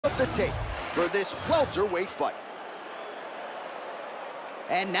the tape for this welterweight fight.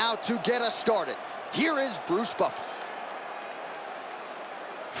 And now to get us started, here is Bruce Buffer.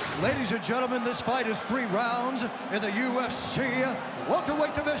 Ladies and gentlemen, this fight is 3 rounds in the UFC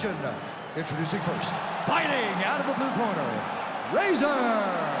welterweight division. Introducing first, fighting out of the blue corner, Razor.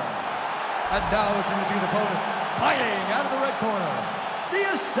 And now introducing his opponent, fighting out of the red corner, the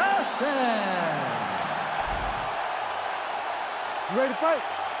Assassin. You ready to fight?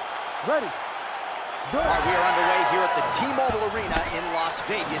 Ready. All right, we are underway here at the T-Mobile Arena in Las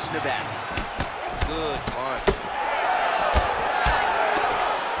Vegas, Nevada. Good punch.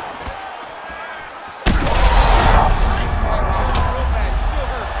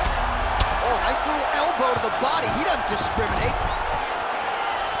 Oh, nice little elbow to the body. He doesn't discriminate.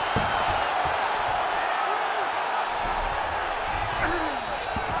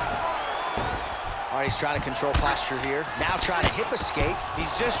 All right, he's trying to control posture here. Now trying to hip escape.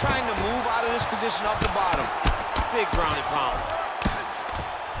 He's just trying to move out of this position up the bottom. Big ground and pound.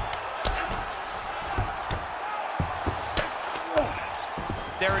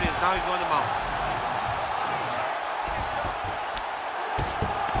 There it is. Now he's going to mount.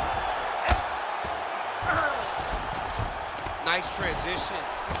 Nice transition.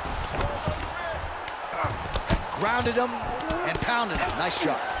 Grounded him and pounded him. Nice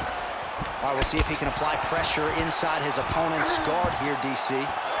job. All right, we'll see if he can apply pressure inside his opponent's guard here, DC.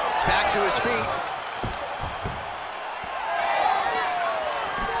 Back to his feet.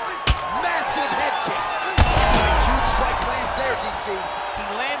 Massive head kick. A huge strike lands there, DC. He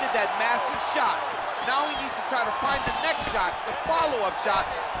landed that massive shot. Now he needs to try to find the next shot, the follow-up shot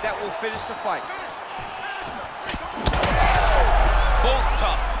that will finish the fight. Both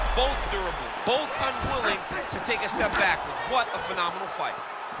tough, both durable, both unwilling to take a step backward. What a phenomenal fight.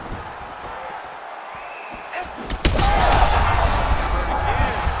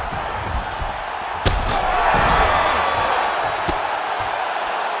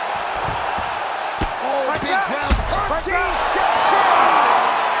 Oh, big ground. Dean steps in.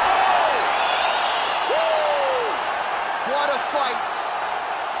 What a fight.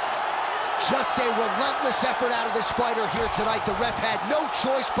 Just a relentless effort out of this fighter here tonight. The ref had no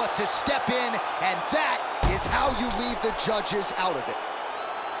choice but to step in, and that is how you leave the judges out of it.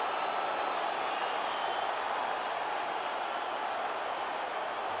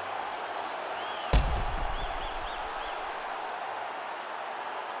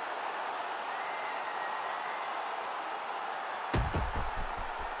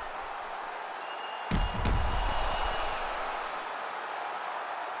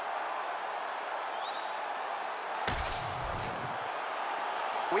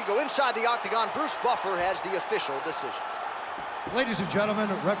 We go inside the octagon. Bruce Buffer has the official decision. Ladies and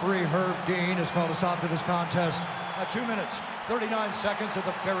gentlemen, referee Herb Dean has called a stop to this contest at 2 minutes, 39 seconds of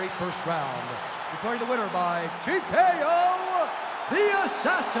the very first round. Declaring the winner by TKO, the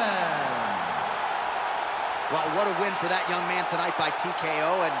Assassin. Well, what a win for that young man tonight by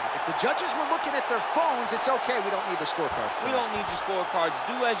TKO. And if the judges were looking at their phones, it's okay. We don't need the scorecards. We don't need your scorecards.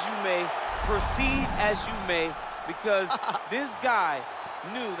 Do as you may, proceed as you may, because this guy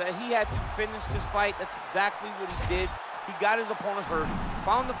knew that he had to finish this fight. That's exactly what he did. He got his opponent hurt,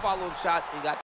 found the follow-up shot, and got